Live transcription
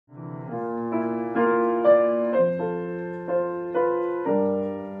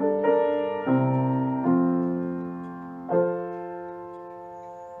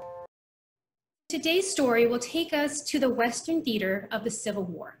Today's story will take us to the Western theater of the Civil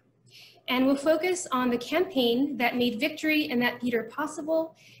War, and we'll focus on the campaign that made victory in that theater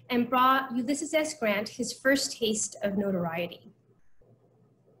possible and brought Ulysses S. Grant his first taste of notoriety.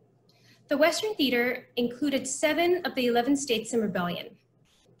 The Western theater included 7 of the 11 states in rebellion: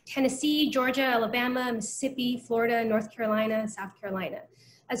 Tennessee, Georgia, Alabama, Mississippi, Florida, North Carolina, South Carolina,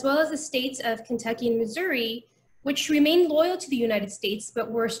 as well as the states of Kentucky and Missouri, which remained loyal to the United States, but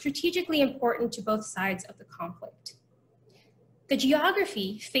were strategically important to both sides of the conflict. The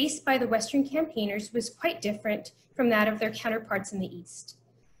geography faced by the Western campaigners was quite different from that of their counterparts in the East.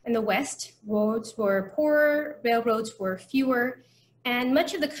 In the West, roads were poorer, railroads were fewer, and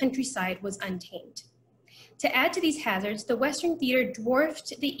much of the countryside was untamed. To add to these hazards, the Western theater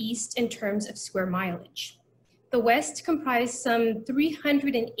dwarfed the East in terms of square mileage. The West comprised some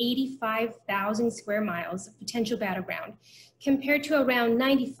 385,000 square miles of potential battleground, compared to around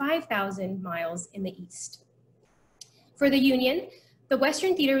 95,000 miles in the East. For the Union, the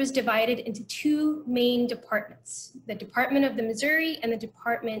Western theater was divided into 2 main departments: the Department of the Missouri and the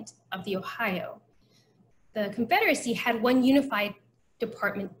Department of the Ohio. The Confederacy had one unified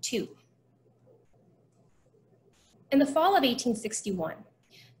Department too. In the fall of 1861,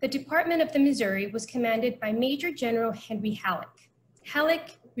 the Department of the Missouri was commanded by Major General Henry Halleck.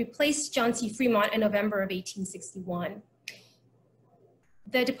 Halleck replaced John C. Fremont in November of 1861.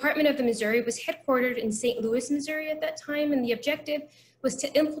 The Department of the Missouri was headquartered in St. Louis, Missouri at that time, and the objective was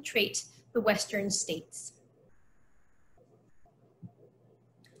to infiltrate the Western states.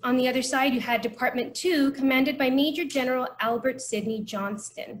 On the other side, you had Department 2, commanded by Major General Albert Sidney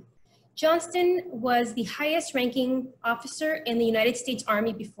Johnston. Johnston was the highest ranking officer in the United States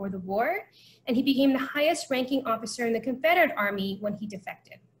Army before the war, and he became the highest ranking officer in the Confederate Army when he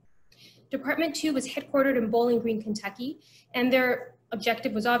defected. Department 2 was headquartered in Bowling Green, Kentucky, and their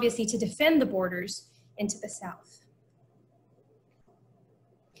objective was obviously to defend the borders into the South.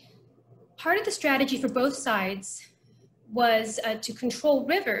 Part of the strategy for both sides was to control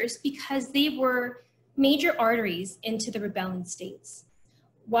rivers because they were major arteries into the rebelling states.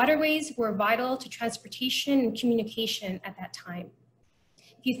 Waterways were vital to transportation and communication at that time.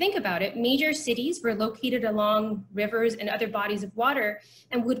 If you think about it, major cities were located along rivers and other bodies of water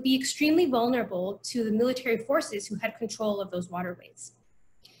and would be extremely vulnerable to the military forces who had control of those waterways.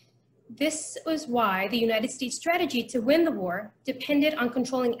 This was why the United States strategy to win the war depended on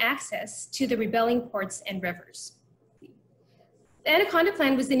controlling access to the rebelling ports and rivers. The Anaconda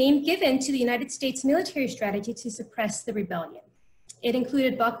Plan was the name given to the United States military strategy to suppress the rebellion. It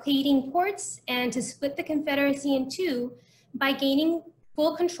included blockading ports and to split the Confederacy in 2 by gaining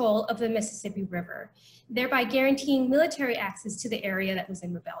full control of the Mississippi River, thereby guaranteeing military access to the area that was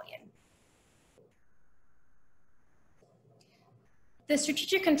in rebellion. The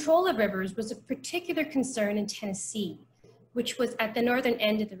strategic control of rivers was a particular concern in Tennessee, which was at the northern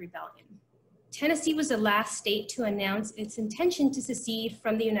end of the rebellion. Tennessee was the last state to announce its intention to secede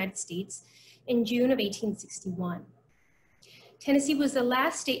from the United States in June of 1861. Tennessee was the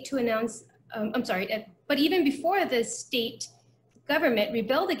last state to announce, but even before the state government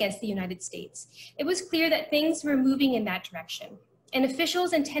rebelled against the United States, it was clear that things were moving in that direction. And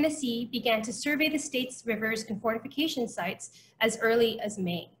officials in Tennessee began to survey the state's rivers and fortification sites as early as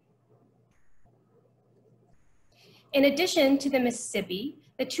May. In addition to the Mississippi,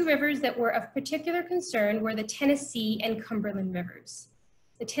 the 2 rivers that were of particular concern were the Tennessee and Cumberland rivers.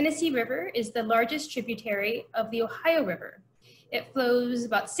 The Tennessee River is the largest tributary of the Ohio River. It flows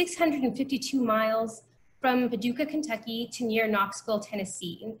about 652 miles from Paducah, Kentucky to near Knoxville,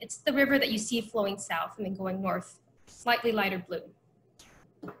 Tennessee. And it's the river that you see flowing south and then going north, slightly lighter blue.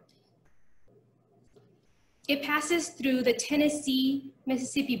 It passes through the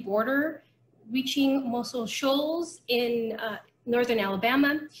Tennessee-Mississippi border, reaching Muscle Shoals in northern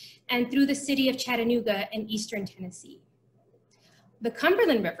Alabama, and through the city of Chattanooga in eastern Tennessee. The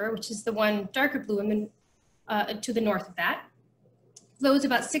Cumberland River, which is the one darker blue and to the north of that, flows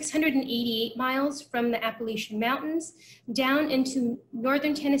about 688 miles from the Appalachian Mountains down into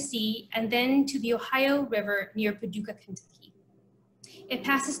northern Tennessee and then to the Ohio River near Paducah, Kentucky. It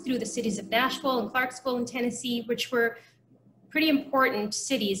passes through the cities of Nashville and Clarksville in Tennessee, which were pretty important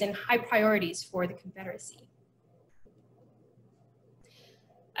cities and high priorities for the Confederacy.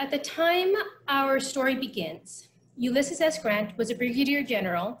 At the time our story begins, Ulysses S. Grant was a brigadier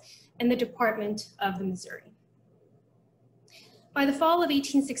general in the Department of the Missouri. By the fall of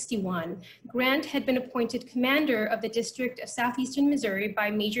 1861, Grant had been appointed commander of the District of Southeastern Missouri by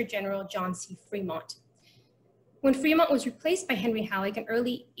Major General John C. Fremont. When Fremont was replaced by Henry Halleck in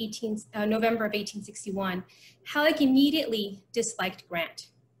early November of 1861, Halleck immediately disliked Grant.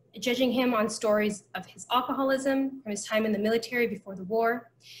 judging him on stories of his alcoholism from his time in the military before the war,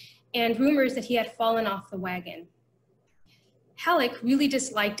 and rumors that he had fallen off the wagon. Halleck really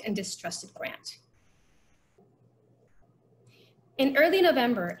disliked and distrusted Grant. In early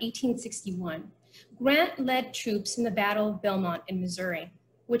November 1861, Grant led troops in the Battle of Belmont in Missouri,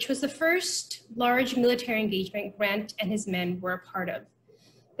 which was the first large military engagement Grant and his men were a part of.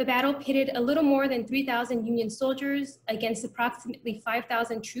 The battle pitted a little more than 3,000 Union soldiers against approximately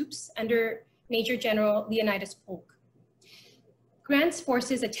 5,000 troops under Major General Leonidas Polk. Grant's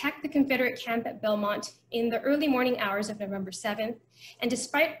forces attacked the Confederate camp at Belmont in the early morning hours of November 7th, and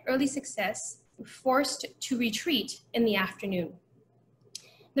despite early success, were forced to retreat in the afternoon.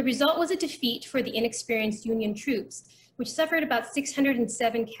 The result was a defeat for the inexperienced Union troops, which suffered about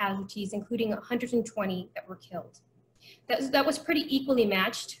 607 casualties, including 120 that were killed. That was pretty equally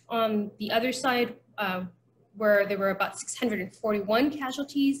matched on the other side, where there were about 641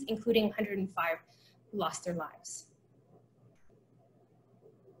 casualties, including 105 who lost their lives.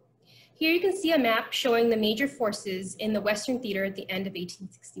 Here you can see a map showing the major forces in the Western Theater at the end of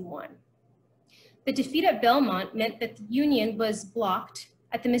 1861. The defeat at Belmont meant that the Union was blocked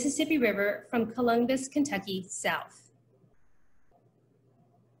at the Mississippi River from Columbus, Kentucky, south.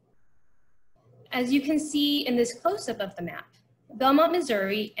 As you can see in this close-up of the map, Belmont,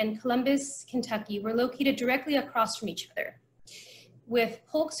 Missouri and Columbus, Kentucky were located directly across from each other, with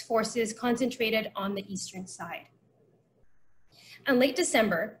Polk's forces concentrated on the eastern side. In late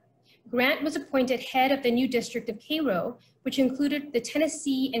December, Grant was appointed head of the new district of Cairo, which included the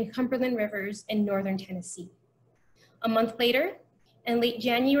Tennessee and Cumberland rivers in northern Tennessee. A month later, in late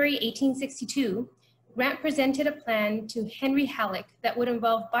January 1862, Grant presented a plan to Henry Halleck that would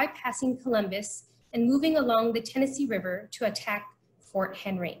involve bypassing Columbus and moving along the Tennessee River to attack Fort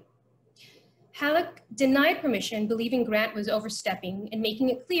Henry. Halleck denied permission, believing Grant was overstepping and making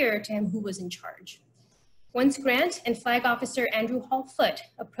it clear to him who was in charge. Once Grant and Flag Officer Andrew Hall Foote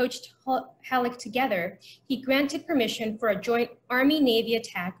approached Halleck together, he granted permission for a joint Army-Navy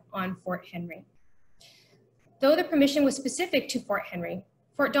attack on Fort Henry. Though the permission was specific to Fort Henry,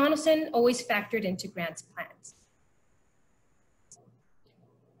 Fort Donelson always factored into Grant's plans.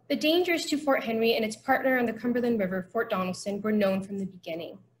 The dangers to Fort Henry and its partner on the Cumberland River, Fort Donelson, were known from the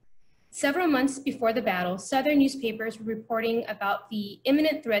beginning. Several months before the battle, Southern newspapers were reporting about the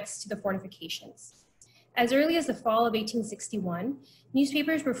imminent threats to the fortifications. As early as the fall of 1861,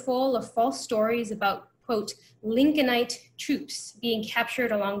 newspapers were full of false stories about, quote, Lincolnite troops being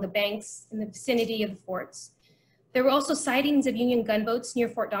captured along the banks in the vicinity of the forts. There were also sightings of Union gunboats near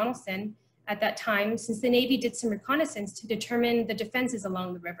Fort Donelson at that time, since the Navy did some reconnaissance to determine the defenses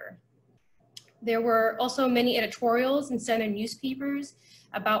along the river. There were also many editorials in Southern newspapers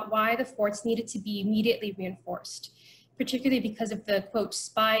about why the forts needed to be immediately reinforced, particularly because of the, quote,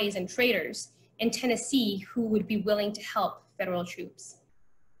 spies and traitors in Tennessee who would be willing to help federal troops.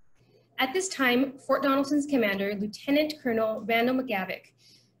 At this time, Fort Donelson's commander, Lieutenant Colonel Randall McGavick,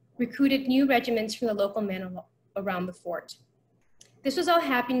 recruited new regiments from the local men around the fort. This was all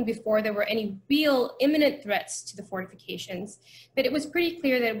happening before there were any real imminent threats to the fortifications, but it was pretty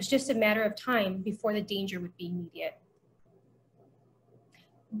clear that it was just a matter of time before the danger would be immediate.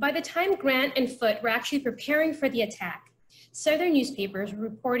 By the time Grant and Foote were actually preparing for the attack, Southern newspapers were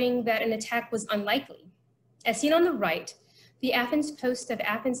reporting that an attack was unlikely. As seen on the right, the Athens Post of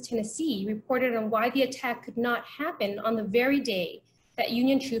Athens, Tennessee reported on why the attack could not happen on the very day that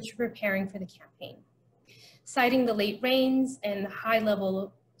Union troops were preparing for the campaign. Citing the late rains and the high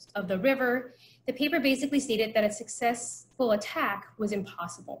level of the river, the paper basically stated that a successful attack was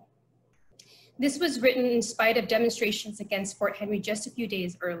impossible. This was written in spite of demonstrations against Fort Henry just a few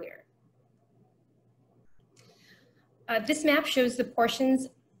days earlier. This map shows the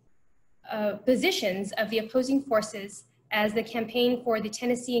positions of the opposing forces as the campaign for the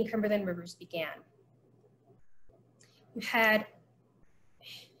Tennessee and Cumberland rivers began. We had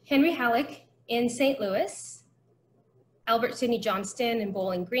Henry Halleck in St. Louis, Albert Sidney Johnston in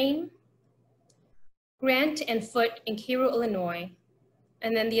Bowling Green, Grant and Foote in Cairo, Illinois,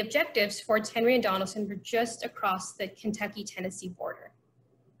 and then the objectives, Forts Henry and Donelson, were just across the Kentucky-Tennessee border.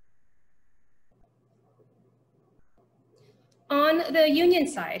 On the Union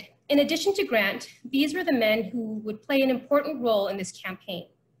side, in addition to Grant, these were the men who would play an important role in this campaign.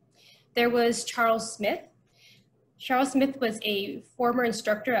 There was Charles Smith. Charles Smith was a former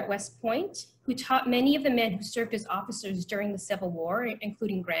instructor at West Point who taught many of the men who served as officers during the Civil War,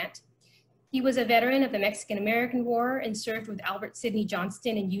 including Grant. He was a veteran of the Mexican-American War and served with Albert Sidney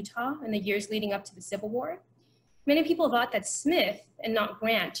Johnston in Utah in the years leading up to the Civil War. Many people thought that Smith and not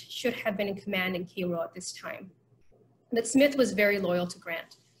Grant should have been in command in Cairo at this time. But Smith was very loyal to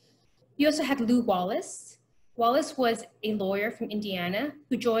Grant. You also had Lew Wallace. Wallace was a lawyer from Indiana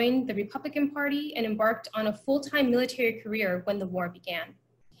who joined the Republican Party and embarked on a full-time military career when the war began.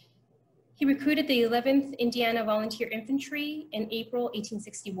 He recruited the 11th Indiana Volunteer Infantry in April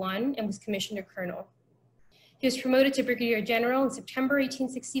 1861 and was commissioned a colonel. He was promoted to brigadier general in September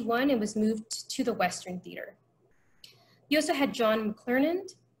 1861 and was moved to the Western Theater. You also had John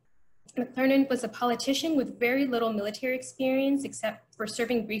McClernand. McClernand was a politician with very little military experience except for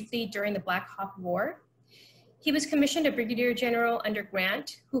serving briefly during the Black Hawk War. He was commissioned a brigadier general under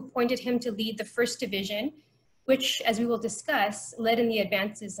Grant, who appointed him to lead the 1st Division, which, as we will discuss, led in the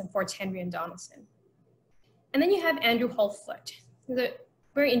advances in Forts Henry and Donelson. And then you have Andrew Hull Foote, who's a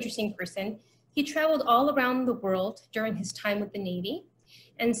very interesting person. He traveled all around the world during his time with the Navy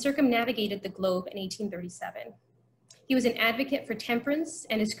and circumnavigated the globe in 1837. He was an advocate for temperance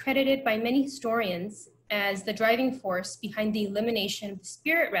and is credited by many historians as the driving force behind the elimination of the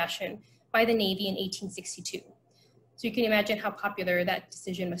spirit ration by the Navy in 1862. So you can imagine how popular that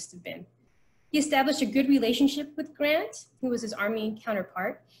decision must have been. He established a good relationship with Grant, who was his Army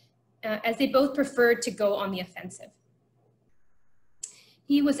counterpart, as they both preferred to go on the offensive.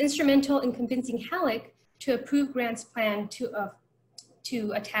 He was instrumental in convincing Halleck to approve Grant's plan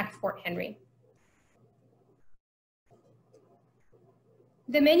to attack Fort Henry.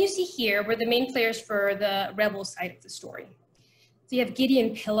 The men you see here were the main players for the rebel side of the story. So you have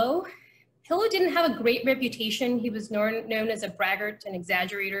Gideon Pillow. Pillow didn't have a great reputation. He was known as a braggart and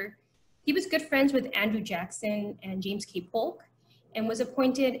exaggerator. He was good friends with Andrew Jackson and James K. Polk and was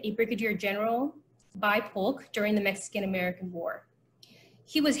appointed a brigadier general by Polk during the Mexican-American War.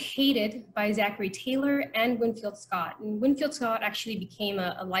 He was hated by Zachary Taylor and Winfield Scott, and Winfield Scott actually became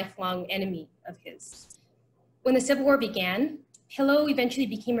a lifelong enemy of his. When the Civil War began, Pillow eventually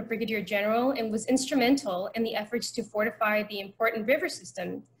became a brigadier general and was instrumental in the efforts to fortify the important river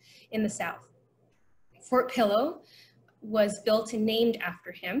system in the South. Fort Pillow was built and named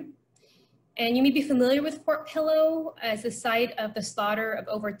after him. And you may be familiar with Fort Pillow as the site of the slaughter of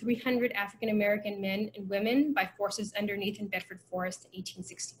over 300 African-American men and women by forces under Nathan Bedford Forrest in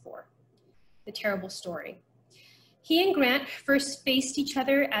 1864. The terrible story. He and Grant first faced each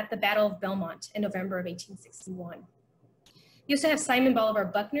other at the Battle of Belmont in November of 1861. You also have Simon Bolivar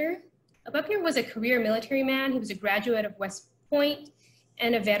Buckner. Buckner was a career military man. He was a graduate of West Point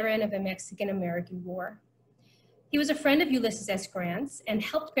and a veteran of the Mexican-American War. He was a friend of Ulysses S. Grant's and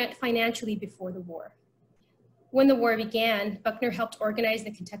helped Grant financially before the war. When the war began, Buckner helped organize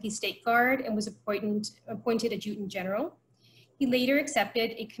the Kentucky State Guard and was appointed adjutant general. He later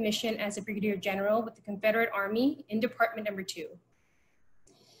accepted a commission as a brigadier general with the Confederate Army in Department No. 2.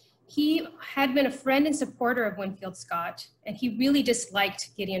 He had been a friend and supporter of Winfield Scott, and he really disliked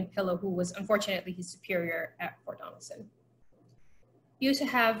Gideon Pillow, who was unfortunately his superior at Fort Donelson. You also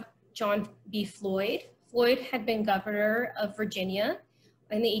have John B. Floyd. Floyd had been governor of Virginia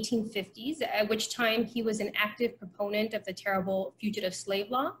in the 1850s, at which time he was an active proponent of the terrible fugitive slave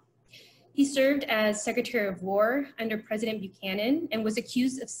law. He served as Secretary of War under President Buchanan and was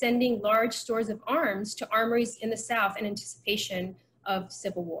accused of sending large stores of arms to armories in the South in anticipation of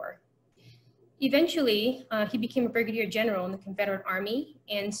civil war. Eventually, he became a brigadier general in the Confederate Army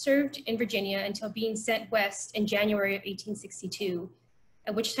and served in Virginia until being sent west in January of 1862,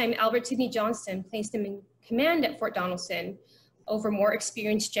 at which time Albert Sidney Johnston placed him in command at Fort Donelson over more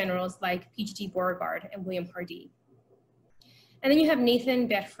experienced generals like P.G.T. Beauregard and William Hardee. And then you have Nathan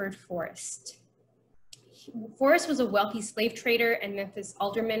Bedford Forrest. Forrest was a wealthy slave trader and Memphis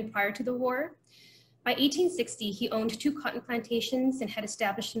alderman prior to the war. By 1860, he owned 2 cotton plantations and had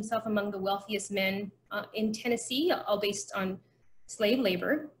established himself among the wealthiest men in Tennessee, all based on slave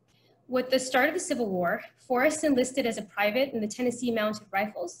labor. With the start of the Civil War, Forrest enlisted as a private in the Tennessee Mounted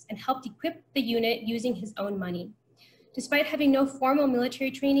Rifles and helped equip the unit using his own money. Despite having no formal military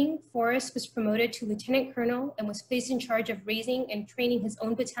training, Forrest was promoted to lieutenant colonel and was placed in charge of raising and training his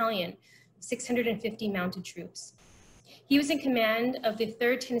own battalion of 650 mounted troops. He was in command of the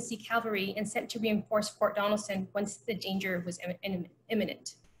 3rd Tennessee Cavalry and sent to reinforce Fort Donelson once the danger was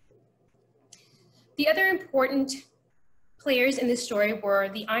imminent. The other important players in this story were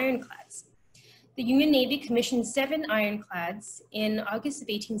the ironclads. The Union Navy commissioned 7 ironclads in August of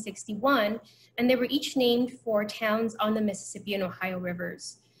 1861, and they were each named for towns on the Mississippi and Ohio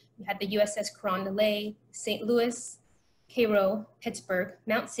rivers. You had the USS Carondelet, St. Louis, Cairo, Pittsburgh,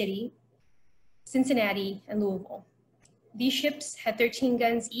 Mount City, Cincinnati, and Louisville. These ships had 13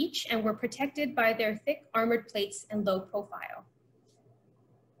 guns each and were protected by their thick armored plates and low profile.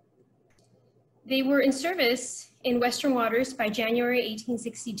 They were in service in Western waters by January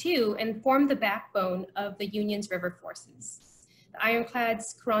 1862 and formed the backbone of the Union's river forces. The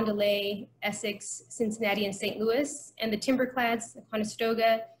ironclads, Carondelet, Essex, Cincinnati, and St. Louis, and the timberclads, the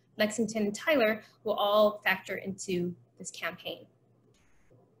Conestoga, Lexington, and Tyler will all factor into this campaign.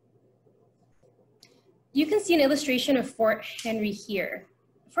 You can see an illustration of Fort Henry here.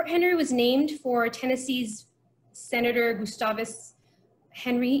 Fort Henry was named for Tennessee's Senator Gustavus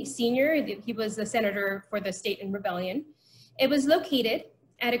Henry Sr. He was the senator for the state in rebellion. It was located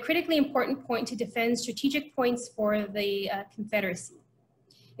at a critically important point to defend strategic points for the Confederacy.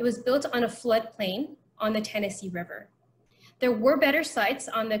 It was built on a floodplain on the Tennessee River. There were better sites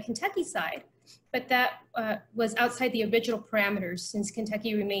on the Kentucky side, but that was outside the original parameters since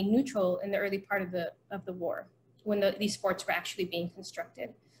Kentucky remained neutral in the early part of the war when these forts were actually being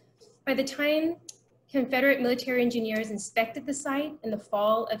constructed. By the time Confederate military engineers inspected the site in the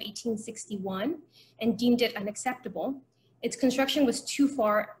fall of 1861 and deemed it unacceptable, its construction was too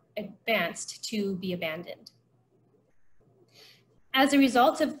far advanced to be abandoned. As a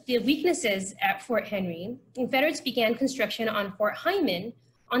result of the weaknesses at Fort Henry, Confederates began construction on Fort Hyman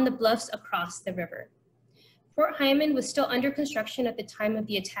on the bluffs across the river. Fort Hyman was still under construction at the time of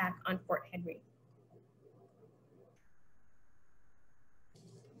the attack on Fort Henry.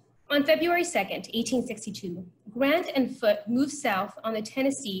 On February 2nd, 1862, Grant and Foote moved south on the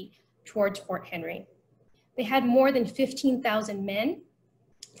Tennessee towards Fort Henry. They had more than 15,000 men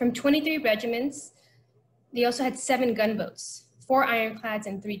from 23 regiments. They also had 7 gunboats, 4 ironclads,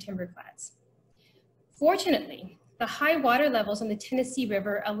 and 3 timberclads. Fortunately, the high water levels on the Tennessee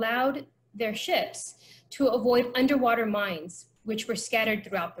River allowed their ships to avoid underwater mines, which were scattered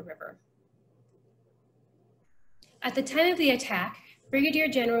throughout the river. At the time of the attack, Brigadier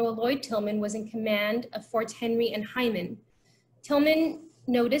General Lloyd Tillman was in command of Forts Henry and Hyman. Tillman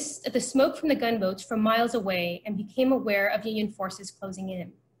noticed the smoke from the gunboats from miles away and became aware of Union forces closing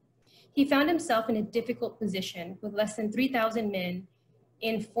in. He found himself in a difficult position with less than 3,000 men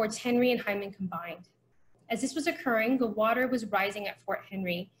in Forts Henry and Hyman combined. As this was occurring, the water was rising at Fort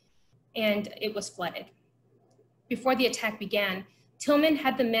Henry and it was flooded. Before the attack began, Tillman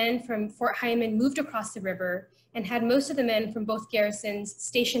had the men from Fort Hyman moved across the river and had most of the men from both garrisons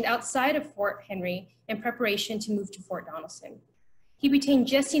stationed outside of Fort Henry in preparation to move to Fort Donelson. He retained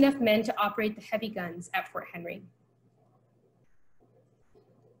just enough men to operate the heavy guns at Fort Henry.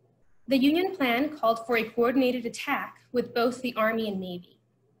 The Union plan called for a coordinated attack with both the Army and Navy.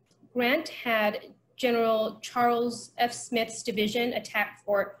 Grant had General Charles F. Smith's division attack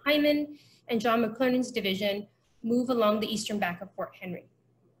Fort Hyman and John McClernand's division move along the eastern back of Fort Henry.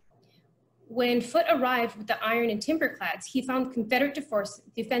 When Foote arrived with the iron and timberclads, he found Confederate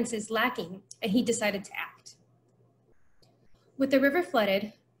defenses lacking, and he decided to act. With the river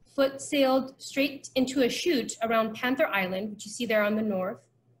flooded, Foote sailed straight into a chute around Panther Island, which you see there on the north,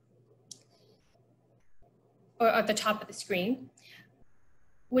 or at the top of the screen,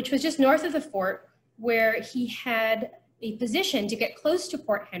 which was just north of the fort, where he had a position to get close to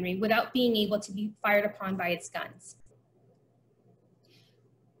Fort Henry without being able to be fired upon by its guns.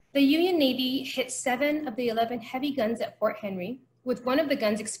 The Union Navy hit 7 of the 11 heavy guns at Fort Henry, with one of the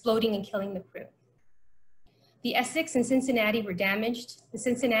guns exploding and killing the crew. The Essex and Cincinnati were damaged. The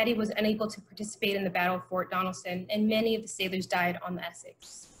Cincinnati was unable to participate in the Battle of Fort Donelson, and many of the sailors died on the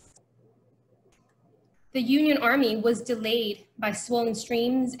Essex. The Union Army was delayed by swollen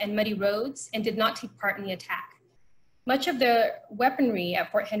streams and muddy roads and did not take part in the attack. Much of the weaponry at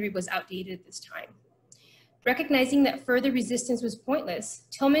Fort Henry was outdated at this time. Recognizing that further resistance was pointless,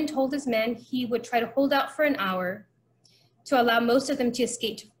 Tillman told his men he would try to hold out for an hour to allow most of them to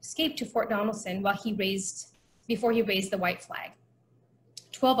escape to Fort Donelson before he raised the white flag.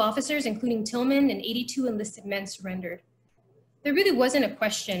 12 officers, including Tillman, and 82 enlisted men surrendered. There really wasn't a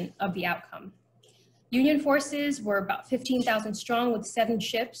question of the outcome. Union forces were about 15,000 strong with 7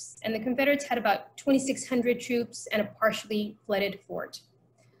 ships, and the Confederates had about 2,600 troops and a partially flooded fort.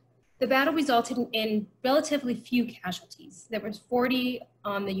 The battle resulted in relatively few casualties. There was 40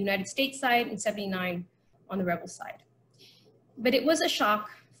 on the United States side and 79 on the rebel side. But it was a shock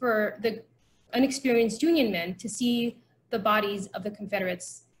for the unexperienced Union men to see the bodies of the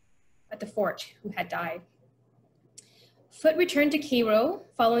Confederates at the fort who had died. Foote returned to Cairo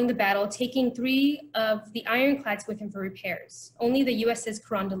following the battle, taking 3 of the ironclads with him for repairs. Only the USS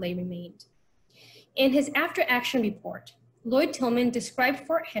Carondelet remained. In his after-action report, Lloyd Tillman described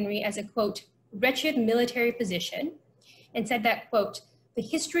Fort Henry as a, quote, wretched military position, and said that, quote, the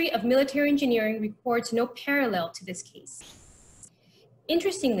history of military engineering records no parallel to this case.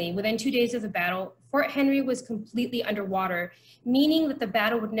 Interestingly, within 2 days of the battle, Fort Henry was completely underwater, meaning that the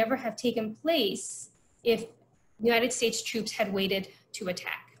battle would never have taken place if United States troops had waited to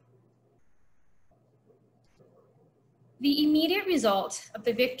attack. The immediate result of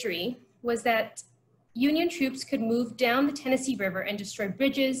the victory was that Union troops could move down the Tennessee River and destroy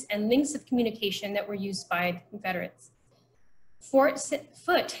bridges and links of communication that were used by the Confederates. Foote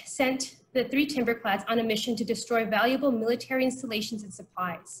sent the 3 timberclads on a mission to destroy valuable military installations and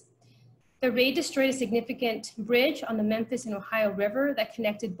supplies. The raid destroyed a significant bridge on the Memphis and Ohio River that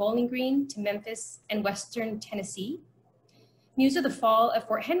connected Bowling Green to Memphis and western Tennessee. News of the fall of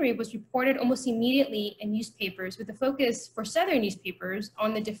Fort Henry was reported almost immediately in newspapers, with a focus for Southern newspapers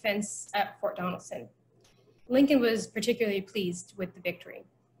on the defense at Fort Donelson. Lincoln was particularly pleased with the victory.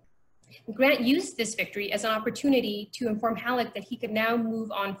 Grant used this victory as an opportunity to inform Halleck that he could now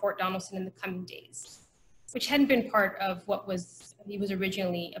move on Fort Donelson in the coming days, which hadn't been part of what he was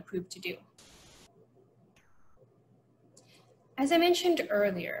originally approved to do. As I mentioned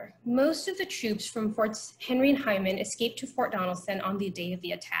earlier, most of the troops from Forts Henry and Hyman escaped to Fort Donelson on the day of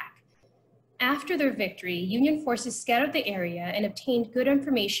the attack. After their victory, Union forces scoured the area and obtained good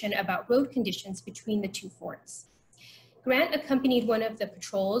information about road conditions between the 2 forts. Grant accompanied one of the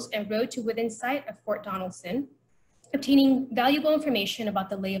patrols and rode to within sight of Fort Donelson, obtaining valuable information about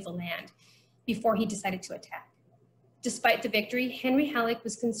the lay of the land before he decided to attack. Despite the victory, Henry Halleck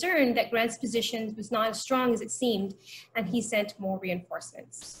was concerned that Grant's position was not as strong as it seemed, and he sent more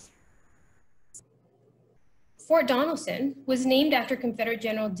reinforcements. Fort Donelson was named after Confederate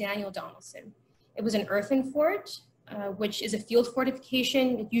General Daniel Donelson. It was an earthen fort, which is a field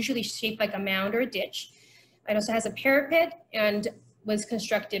fortification, usually shaped like a mound or a ditch. It also has a parapet and was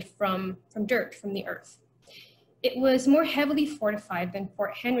constructed from dirt, from the earth. It was more heavily fortified than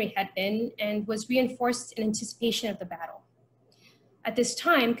Fort Henry had been and was reinforced in anticipation of the battle. At this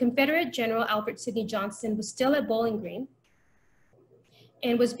time, Confederate General Albert Sidney Johnston was still at Bowling Green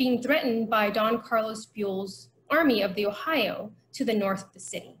and was being threatened by Don Carlos Buell's Army of the Ohio to the north of the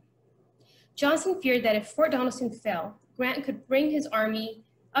city. Johnston feared that if Fort Donelson fell, Grant could bring his army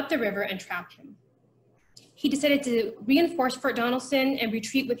up the river and trap him. He decided to reinforce Fort Donelson and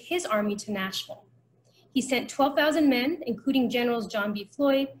retreat with his army to Nashville. He sent 12,000 men, including Generals John B.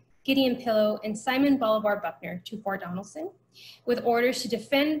 Floyd, Gideon Pillow, and Simon Bolivar Buckner, to Fort Donelson, with orders to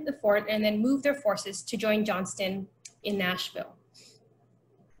defend the fort and then move their forces to join Johnston in Nashville.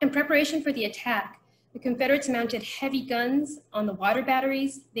 In preparation for the attack, the Confederates mounted heavy guns on the water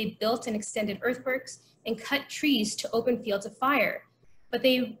batteries. They built and extended earthworks and cut trees to open fields of fire, but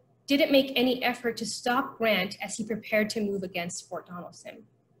they didn't make any effort to stop Grant as he prepared to move against Fort Donelson.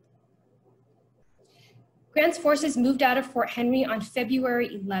 Grant's forces moved out of Fort Henry on February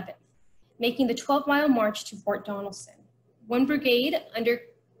 11th, making the 12-mile march to Fort Donelson. One brigade under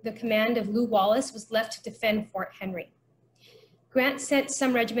the command of Lew Wallace was left to defend Fort Henry. Grant sent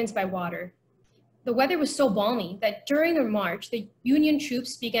some regiments by water. The weather was so balmy that during their march, the Union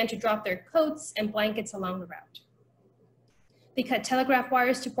troops began to drop their coats and blankets along the route. They cut telegraph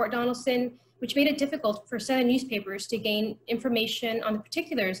wires to Fort Donelson, which made it difficult for Southern newspapers to gain information on the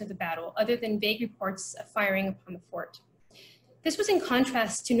particulars of the battle, other than vague reports of firing upon the fort. This was in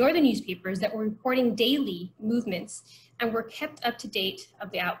contrast to Northern newspapers that were reporting daily movements and were kept up to date of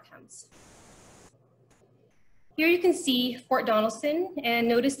the outcomes. Here you can see Fort Donelson and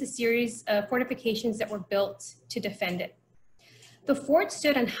notice the series of fortifications that were built to defend it. The fort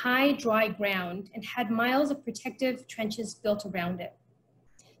stood on high, dry ground and had miles of protective trenches built around it.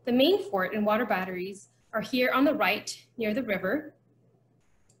 The main fort and water batteries are here on the right near the river,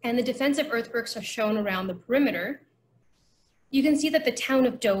 and the defensive earthworks are shown around the perimeter. You can see that the town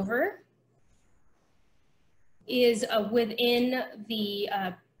of Dover is within the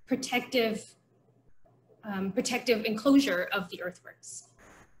protective enclosure of the earthworks.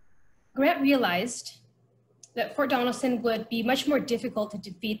 Grant realized that Fort Donelson would be much more difficult to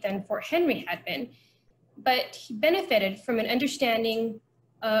defeat than Fort Henry had been, but he benefited from an understanding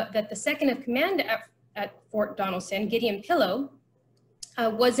that the second of command at Fort Donelson, Gideon Pillow,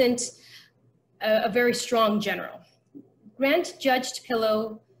 wasn't a very strong general. Grant judged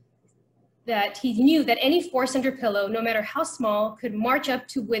Pillow that he knew that any force under Pillow, no matter how small, could march up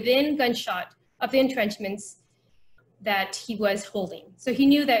to within gunshot of the entrenchments that he was holding. So he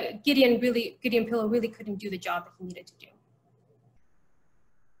knew that Gideon Pillow really couldn't do the job that he needed to do.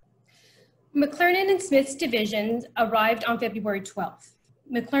 McClernand and Smith's divisions arrived on February 12th.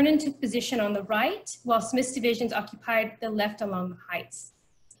 McClernand took position on the right, while Smith's divisions occupied the left along the heights.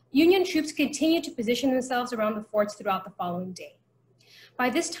 Union troops continued to position themselves around the forts throughout the following day. By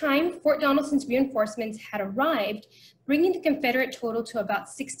this time, Fort Donelson's reinforcements had arrived, bringing the Confederate total to about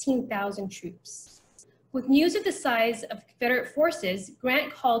 16,000 troops. With news of the size of Confederate forces,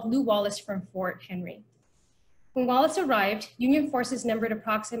 Grant called Lew Wallace from Fort Henry. When Wallace arrived, Union forces numbered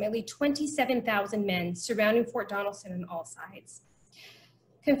approximately 27,000 men surrounding Fort Donelson on all sides.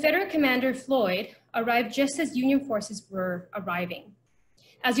 Confederate Commander Floyd arrived just as Union forces were arriving.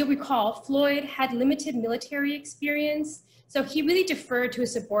 As you'll recall, Floyd had limited military experience, so he really deferred to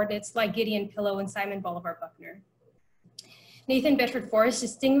his subordinates like Gideon Pillow and Simon Bolivar Buckner. Nathan Bedford Forrest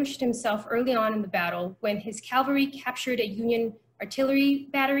distinguished himself early on in the battle when his cavalry captured a Union artillery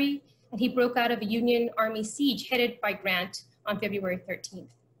battery, and he broke out of a Union Army siege headed by Grant on February 13th.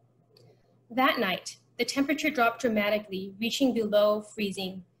 That night, the temperature dropped dramatically, reaching below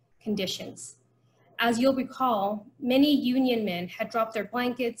freezing conditions. As you'll recall, many Union men had dropped their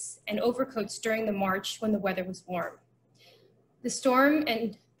blankets and overcoats during the march when the weather was warm. The storm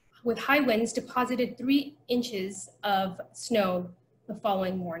and with high winds deposited 3 inches of snow the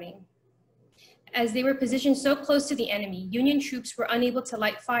following morning. As they were positioned so close to the enemy, Union troops were unable to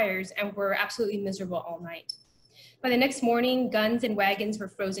light fires and were absolutely miserable all night. By the next morning, guns and wagons were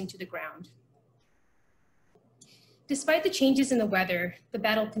frozen to the ground. Despite the changes in the weather, the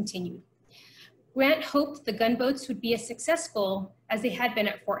battle continued. Grant hoped the gunboats would be as successful as they had been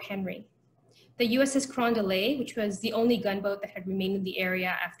at Fort Henry. The USS Carondelet, which was the only gunboat that had remained in the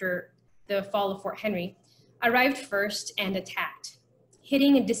area after the fall of Fort Henry, arrived first and attacked,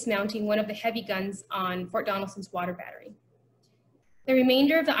 hitting and dismounting one of the heavy guns on Fort Donelson's water battery. The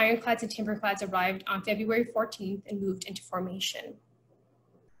remainder of the ironclads and timberclads arrived on February 14th and moved into formation.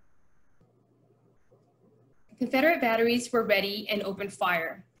 Confederate batteries were ready and opened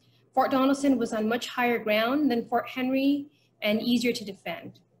fire. Fort Donelson was on much higher ground than Fort Henry and easier to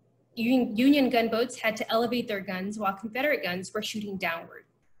defend. Union gunboats had to elevate their guns while Confederate guns were shooting downward.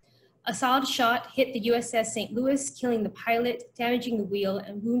 A solid shot hit the USS St. Louis, killing the pilot, damaging the wheel,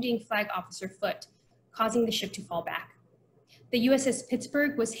 and wounding Flag Officer Foote, causing the ship to fall back. The USS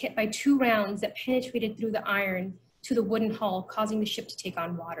Pittsburgh was hit by 2 rounds that penetrated through the iron to the wooden hull, causing the ship to take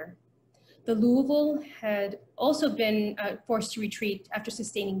on water. The Louisville had also been forced to retreat after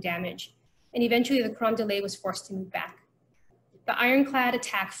sustaining damage, and eventually the Carondelet was forced to move back. The ironclad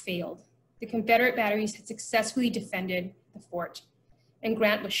attack failed. The Confederate batteries had successfully defended the fort, and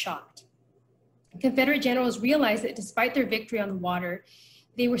Grant was shocked. Confederate generals realized that despite their victory on the water,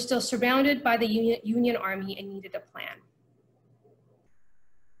 they were still surrounded by the Union Army and needed a plan.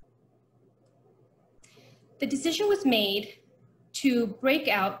 The decision was made to break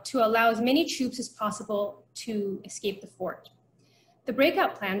out to allow as many troops as possible to escape the fort. The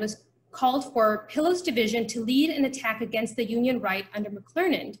breakout plan was called for Pillow's division to lead an attack against the Union right under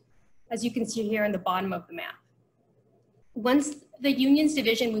McClernand, as you can see here on the bottom of the map. Once the Union's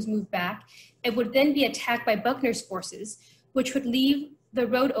division was moved back, it would then be attacked by Buckner's forces, which would leave the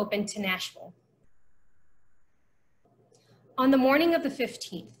road open to Nashville. On the morning of the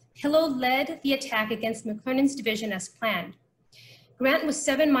 15th, Pillow led the attack against McClernand's division as planned. Grant was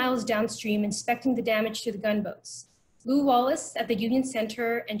 7 miles downstream inspecting the damage to the gunboats. Lew Wallace at the Union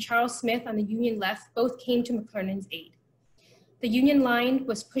center and Charles Smith on the Union left both came to McClernand's aid. The Union line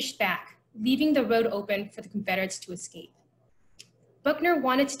was pushed back, leaving the road open for the Confederates to escape. Buckner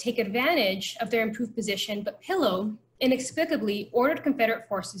wanted to take advantage of their improved position, but Pillow inexplicably ordered Confederate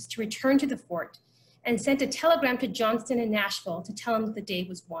forces to return to the fort and sent a telegram to Johnston in Nashville to tell him that the day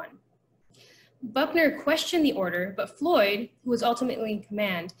was won. Buckner questioned the order, but Floyd, who was ultimately in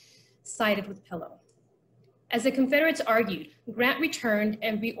command, sided with Pillow. As the Confederates argued, Grant returned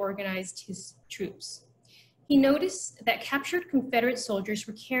and reorganized his troops. He noticed that captured Confederate soldiers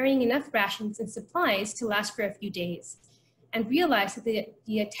were carrying enough rations and supplies to last for a few days, and realized that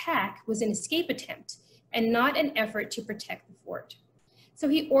the attack was an escape attempt and not an effort to protect the fort. So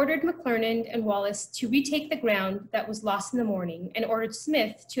he ordered McClernand and Wallace to retake the ground that was lost in the morning and ordered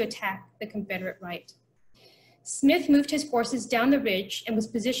Smith to attack the Confederate right. Smith moved his forces down the ridge and was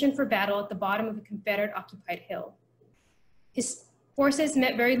positioned for battle at the bottom of a Confederate-occupied hill. His forces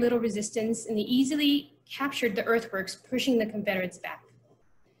met very little resistance, and they easily captured the earthworks, pushing the Confederates back.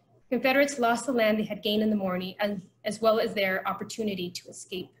 Confederates lost the land they had gained in the morning, as well as their opportunity to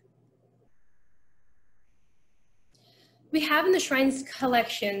escape. We have in the Shrine's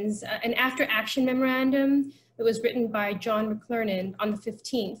collections an after-action memorandum that was written by John McClernand on the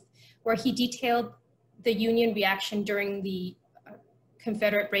 15th, where he detailed the Union reaction during the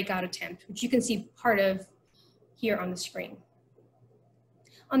Confederate breakout attempt, which you can see part of here on the screen.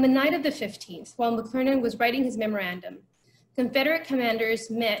 On the night of the 15th, while McClernand was writing his memorandum, Confederate commanders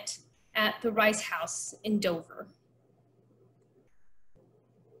met at the Rice House in Dover.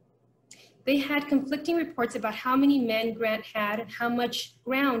 They had conflicting reports about how many men Grant had and how much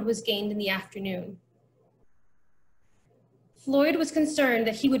ground was gained in the afternoon. Floyd was concerned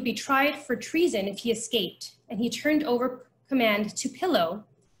that he would be tried for treason if he escaped, and he turned over command to Pillow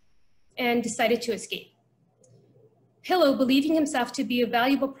and decided to escape. Pillow, believing himself to be a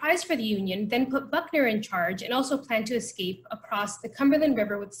valuable prize for the Union, then put Buckner in charge and also planned to escape across the Cumberland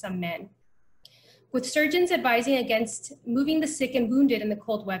River with some men. With surgeons advising against moving the sick and wounded in the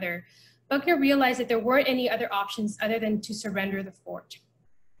cold weather, Buckner realized that there weren't any other options other than to surrender the fort.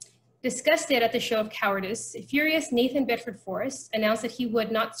 Disgusted at the show of cowardice, a furious Nathan Bedford Forrest announced that he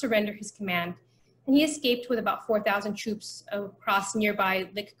would not surrender his command, and he escaped with about 4,000 troops across nearby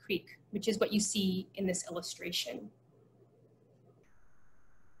Lick Creek, which is what you see in this illustration.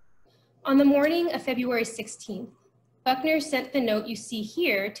 On the morning of February 16th, Buckner sent the note you see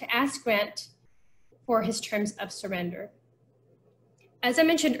here to ask Grant for his terms of surrender. As I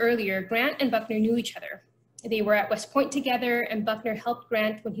mentioned earlier, Grant and Buckner knew each other. They were at West Point together, and Buckner helped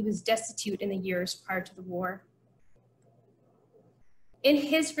Grant when he was destitute in the years prior to the war. In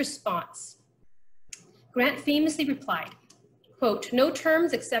his response, Grant famously replied, quote, "No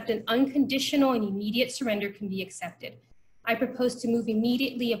terms except an unconditional and immediate surrender can be accepted. I propose to move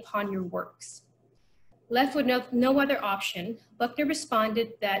immediately upon your works." Left with no other option, Buckner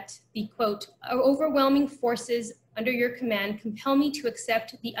responded that the, quote, "overwhelming forces under your command compel me to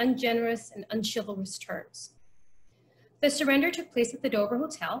accept the ungenerous and unchivalrous terms." The surrender took place at the Dover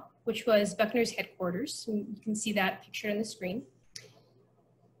Hotel, which was Buckner's headquarters. You can see that picture on the screen.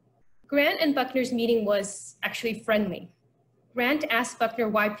 Grant and Buckner's meeting was actually friendly. Grant asked Buckner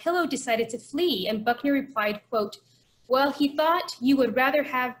why Pillow decided to flee, and Buckner replied, quote, "Well, he thought you would rather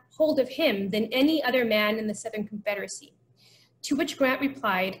have hold of him than any other man in the Southern Confederacy." To which Grant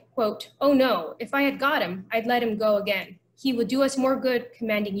replied, quote, "Oh no, if I had got him, I'd let him go again. He would do us more good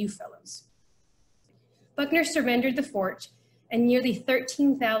commanding you fellows." Buckner surrendered the fort and nearly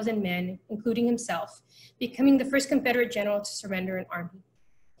 13,000 men, including himself, becoming the first Confederate general to surrender an army.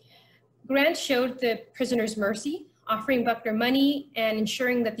 Grant showed the prisoners mercy, offering Buckner money and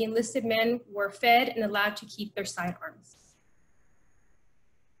ensuring that the enlisted men were fed and allowed to keep their sidearms.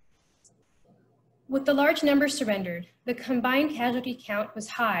 With the large numbers surrendered, the combined casualty count was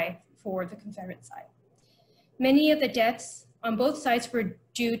high for the Confederate side. Many of the deaths on both sides were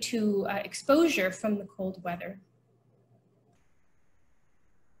due to exposure from the cold weather.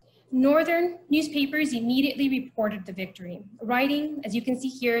 Northern newspapers immediately reported the victory, writing, as you can see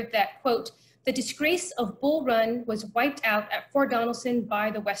here, that, quote, "The disgrace of Bull Run was wiped out at Fort Donelson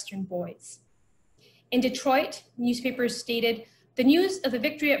by the Western boys." In Detroit, newspapers stated, "The news of the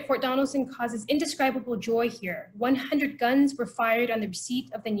victory at Fort Donelson causes indescribable joy here. 100 guns were fired on the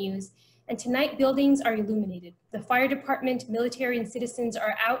receipt of the news, and tonight buildings are illuminated. The fire department, military, and citizens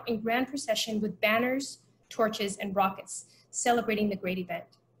are out in grand procession with banners, torches, and rockets, celebrating the great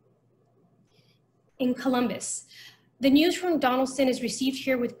event." In Columbus, the news from Donelson is received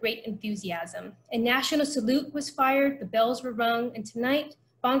here with great enthusiasm. A national salute was fired, the bells were rung, and tonight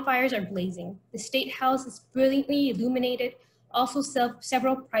bonfires are blazing. The State House is brilliantly illuminated, also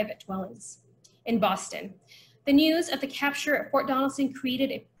several private dwellings. In Boston, the news of the capture at Fort Donelson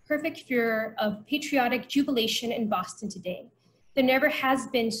created a perfect furor of patriotic jubilation in Boston today. There never has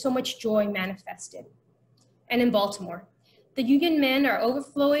been so much joy manifested. And in Baltimore, the Union men are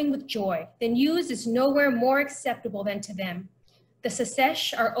overflowing with joy. The news is nowhere more acceptable than to them. The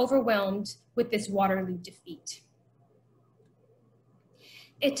Secesh are overwhelmed with this Waterloo defeat.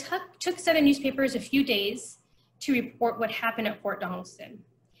 It took Southern newspapers a few days to report what happened at Fort Donelson.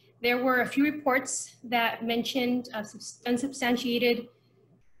 There were a few reports that mentioned unsubstantiated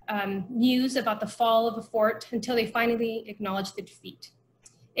news about the fall of the fort until they finally acknowledged the defeat.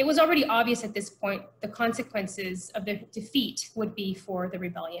 It was already obvious at this point the consequences of the defeat would be for the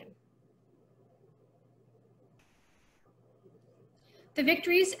rebellion. The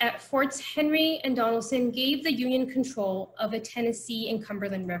victories at Forts Henry and Donelson gave the Union control of the Tennessee and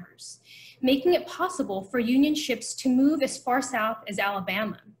Cumberland rivers, making it possible for Union ships to move as far south as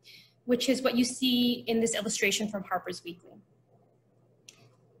Alabama, which is what you see in this illustration from Harper's Weekly.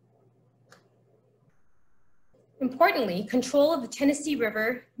 Importantly, control of the Tennessee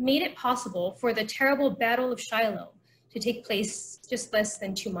River made it possible for the terrible Battle of Shiloh to take place just less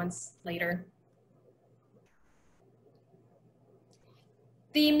than 2 months later.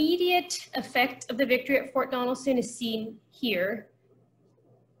 The immediate effect of the victory at Fort Donelson is seen here.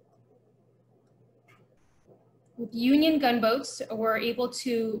 Union gunboats were able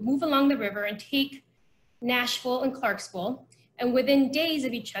to move along the river and take Nashville and Clarksville, and within days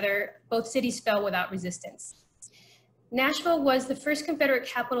of each other, both cities fell without resistance. Nashville was the first Confederate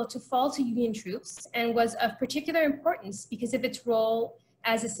capital to fall to Union troops and was of particular importance because of its role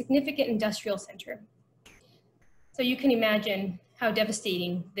as a significant industrial center. So you can imagine how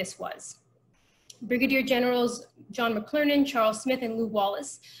devastating this was. Brigadier Generals John McClernand, Charles Smith, and Lew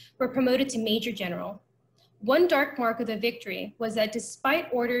Wallace were promoted to Major General. One dark mark of the victory was that despite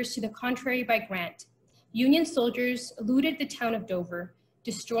orders to the contrary by Grant, Union soldiers looted the town of Dover,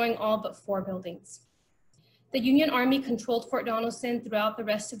 destroying all but 4 buildings. The Union Army controlled Fort Donelson throughout the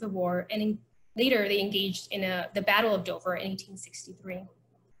rest of the war, and later they engaged in the Battle of Dover in 1863.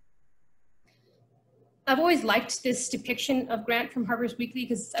 I've always liked this depiction of Grant from Harper's Weekly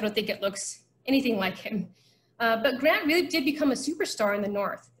because I don't think it looks anything like him. But Grant really did become a superstar in the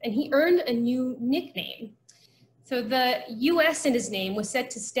North, and he earned a new nickname. So the US in his name was said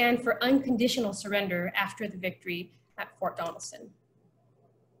to stand for unconditional surrender after the victory at Fort Donelson.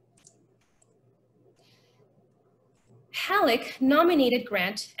 Halleck nominated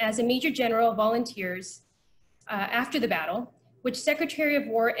Grant as a Major General of Volunteers after the battle, which Secretary of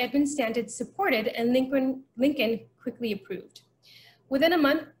War Edmund Stanton supported and Lincoln quickly approved. Within a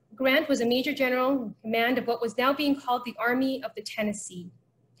month, Grant was a Major General in command of what was now being called the Army of the Tennessee.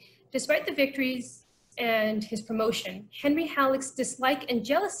 Despite the victories and his promotion, Henry Halleck's dislike and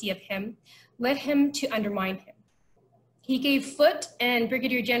jealousy of him led him to undermine him. He gave Foote and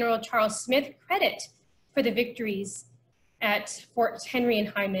Brigadier General Charles Smith credit for the victories at Forts Henry and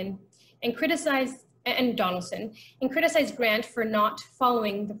Hyman, and Donelson, and criticized Grant for not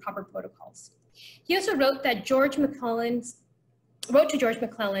following the proper protocols. He also wrote to George McClellan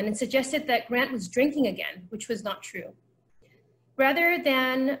and suggested that Grant was drinking again, which was not true. Rather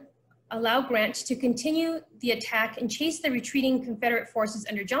than allow Grant to continue the attack and chase the retreating Confederate forces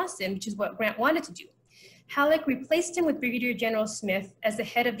under Johnston, which is what Grant wanted to do, Halleck replaced him with Brigadier General Smith as the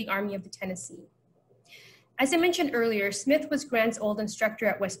head of the Army of the Tennessee. As I mentioned earlier, Smith was Grant's old instructor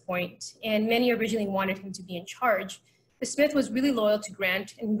at West Point, and many originally wanted him to be in charge, but Smith was really loyal to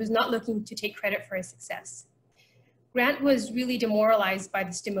Grant and was not looking to take credit for his success. Grant was really demoralized by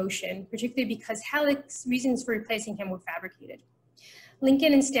this demotion, particularly because Halleck's reasons for replacing him were fabricated.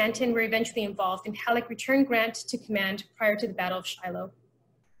 Lincoln and Stanton were eventually involved, and Halleck returned Grant to command prior to the Battle of Shiloh.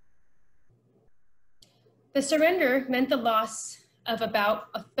 The surrender meant the loss of about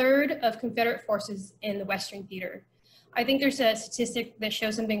a third of Confederate forces in the Western Theater. I think there's a statistic that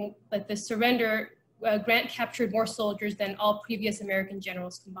shows something like the surrender, Grant captured more soldiers than all previous American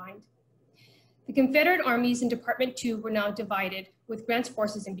generals combined. The Confederate armies in Department 2 were now divided, with Grant's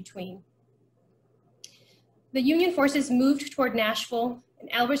forces in between. The Union forces moved toward Nashville,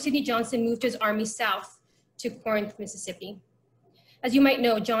 and Albert Sidney Johnston moved his army south to Corinth, Mississippi. As you might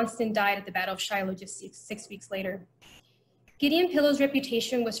know, Johnston died at the Battle of Shiloh just six weeks later. Gideon Pillow's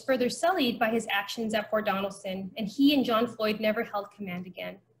reputation was further sullied by his actions at Fort Donelson, and he and John Floyd never held command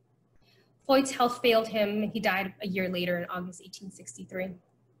again. Floyd's health failed him, and he died a year later in August 1863.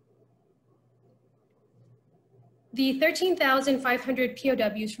 The 13,500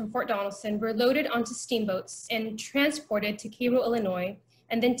 POWs from Fort Donelson were loaded onto steamboats and transported to Cairo, Illinois,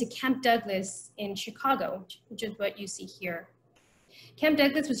 and then to Camp Douglas in Chicago, which is what you see here. Camp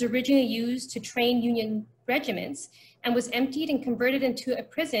Douglas was originally used to train Union regiments and was emptied and converted into a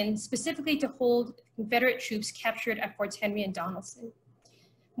prison specifically to hold Confederate troops captured at Forts Henry and Donelson.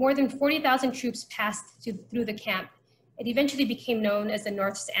 More than 40,000 troops passed through the camp. It eventually became known as the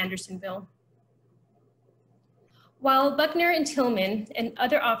North's Andersonville. While Buckner and Tillman and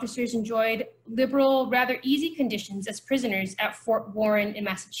other officers enjoyed liberal, rather easy conditions as prisoners at Fort Warren in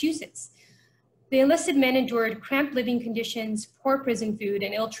Massachusetts, the enlisted men endured cramped living conditions, poor prison food,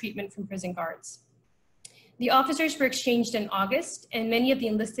 and ill treatment from prison guards. The officers were exchanged in August, and many of the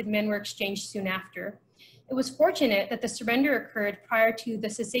enlisted men were exchanged soon after. It was fortunate that the surrender occurred prior to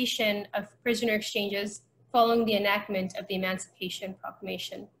the cessation of prisoner exchanges following the enactment of the Emancipation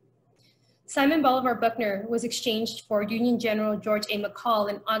Proclamation. Simon Bolivar Buckner was exchanged for Union General George A. McCall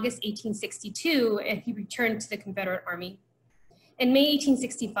in August 1862, and he returned to the Confederate Army. In May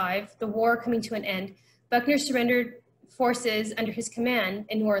 1865, the war coming to an end, Buckner surrendered forces under his command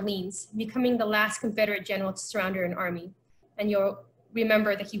in New Orleans, becoming the last Confederate general to surrender an army. And you'll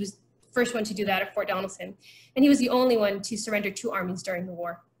remember that he was the first one to do that at Fort Donelson, and he was the only one to surrender 2 armies during the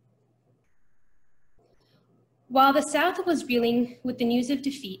war. While the South was reeling with the news of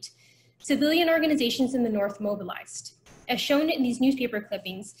defeat, civilian organizations in the North mobilized. As shown in these newspaper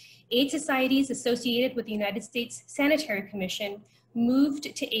clippings, aid societies associated with the United States Sanitary Commission moved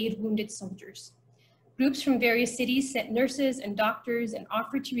to aid wounded soldiers. Groups from various cities sent nurses and doctors and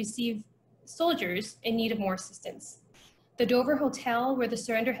offered to receive soldiers in need of more assistance. The Dover Hotel, where the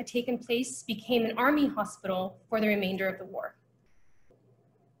surrender had taken place, became an army hospital for the remainder of the war.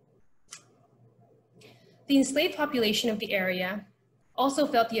 The enslaved population of the area also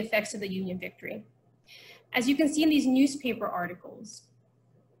felt the effects of the Union victory. As you can see in these newspaper articles,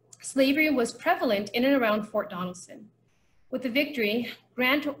 slavery was prevalent in and around Fort Donelson. With the victory,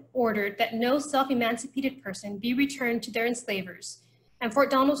 Grant ordered that no self-emancipated person be returned to their enslavers, and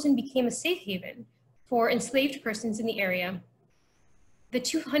Fort Donelson became a safe haven for enslaved persons in the area. The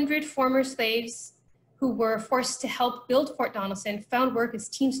 200 former slaves who were forced to help build Fort Donelson found work as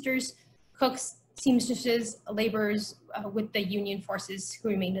teamsters, cooks, seamstresses, laborers with the Union forces who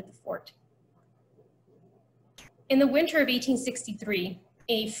remained at the fort. In the winter of 1863,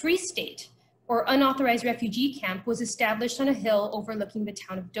 a free state, or unauthorized refugee camp, was established on a hill overlooking the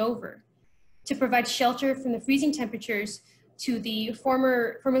town of Dover to provide shelter from the freezing temperatures to the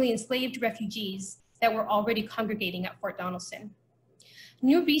formerly enslaved refugees that were already congregating at Fort Donelson.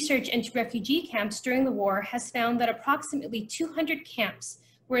 New research into refugee camps during the war has found that approximately 200 camps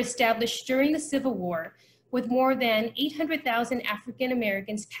were established during the Civil War, with more than 800,000 African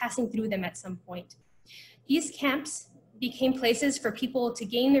Americans passing through them at some point. These camps became places for people to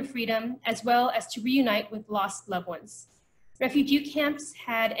gain their freedom as well as to reunite with lost loved ones. Refugee camps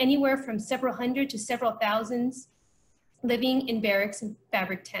had anywhere from several hundred to several thousands living in barracks and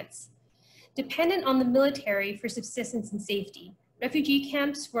fabric tents. Dependent on the military for subsistence and safety, refugee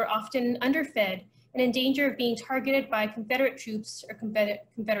camps were often underfed and in danger of being targeted by Confederate troops or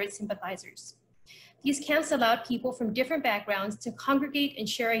Confederate sympathizers. These camps allowed people from different backgrounds to congregate and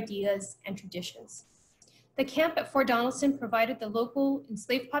share ideas and traditions. The camp at Fort Donelson provided the local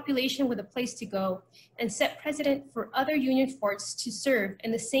enslaved population with a place to go and set precedent for other Union forts to serve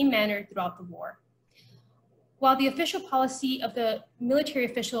in the same manner throughout the war. While the official policy of the military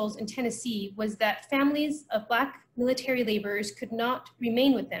officials in Tennessee was that families of Black military laborers could not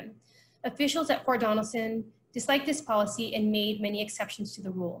remain with them, officials at Fort Donelson disliked this policy and made many exceptions to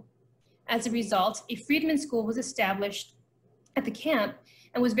the rule. As a result, a freedmen's school was established at the camp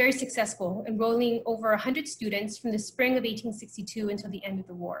and was very successful, enrolling over 100 students from the spring of 1862 until the end of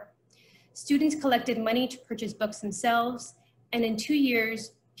the war. Students collected money to purchase books themselves, and in 2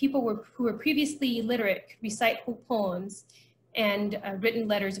 years, people who were previously illiterate could recite whole poems and written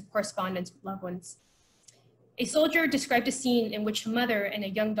letters of correspondence with loved ones. A soldier described a scene in which a mother and a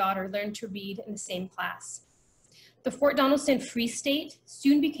young daughter learned to read in the same class. The Fort Donelson Free State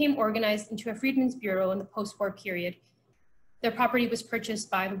soon became organized into a Freedmen's Bureau in the post-war period. Their property was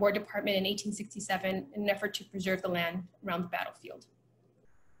purchased by the War Department in 1867 in an effort to preserve the land around the battlefield.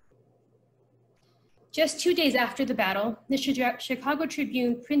 Just 2 days after the battle, the Chicago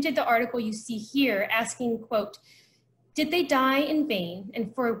Tribune printed the article you see here asking, quote, "Did they die in vain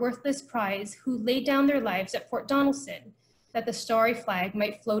and for a worthless prize who laid down their lives at Fort Donelson that the starry flag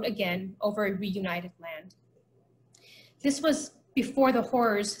might float again over a reunited land?" This was before the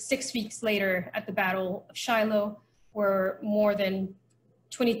horrors 6 weeks later at the Battle of Shiloh, where more than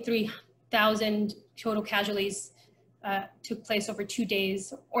 23,000 total casualties took place over 2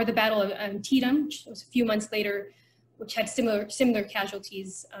 days, or the Battle of Antietam, which was a few months later, which had similar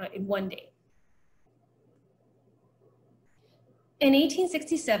casualties in 1 day. In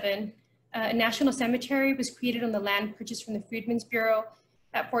 1867, a national cemetery was created on the land purchased from the Freedmen's Bureau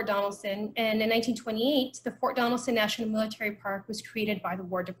at Fort Donelson, and in 1928, the Fort Donelson National Military Park was created by the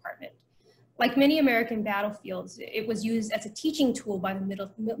War Department. Like many American battlefields, it was used as a teaching tool by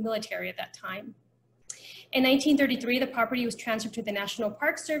the military at that time. In 1933, the property was transferred to the National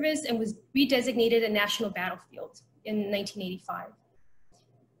Park Service and was redesignated a national battlefield in 1985.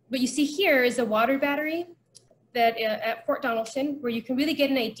 What you see here is a water battery that at Fort Donelson, where you can really get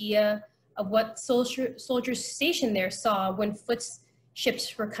an idea of what soldiers stationed there saw when Foot's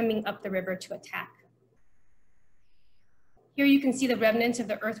ships were coming up the river to attack. Here you can see the remnants of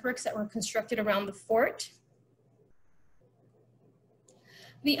the earthworks that were constructed around the fort.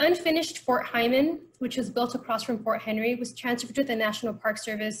 The unfinished Fort Hyman, which was built across from Fort Henry, was transferred to the National Park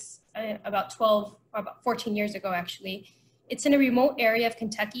Service about 14 years ago, actually. It's in a remote area of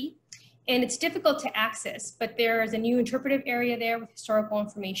Kentucky, and it's difficult to access, but there is a new interpretive area there with historical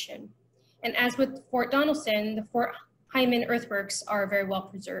information. And as with Fort Donelson, the Fort Hyman earthworks are very well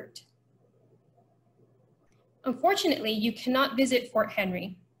preserved. Unfortunately, you cannot visit Fort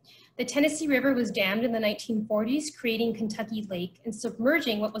Henry. The Tennessee River was dammed in the 1940s, creating Kentucky Lake and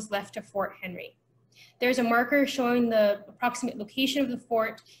submerging what was left of Fort Henry. There's a marker showing the approximate location of the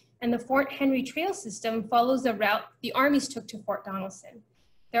fort, and the Fort Henry trail system follows the route the armies took to Fort Donelson.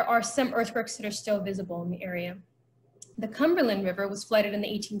 There are some earthworks that are still visible in the area. The Cumberland River was flooded in the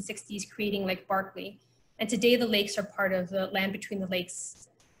 1860s, creating Lake Barkley, and today the lakes are part of the Land Between the Lakes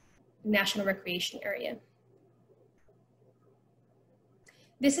National Recreation Area.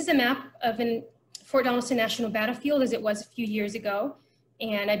 This is a map of Fort Donelson National Battlefield as it was a few years ago.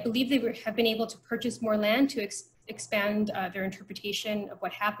 And I believe they have been able to purchase more land to expand their interpretation of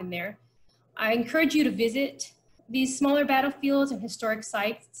what happened there. I encourage you to visit these smaller battlefields and historic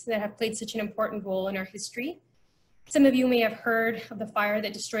sites that have played such an important role in our history. Some of you may have heard of the fire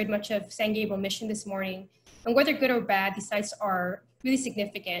that destroyed much of San Gabriel Mission this morning. And whether good or bad, these sites are really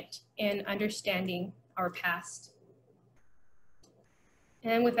significant in understanding our past.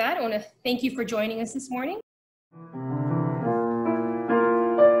 And with that, I want to thank you for joining us this morning.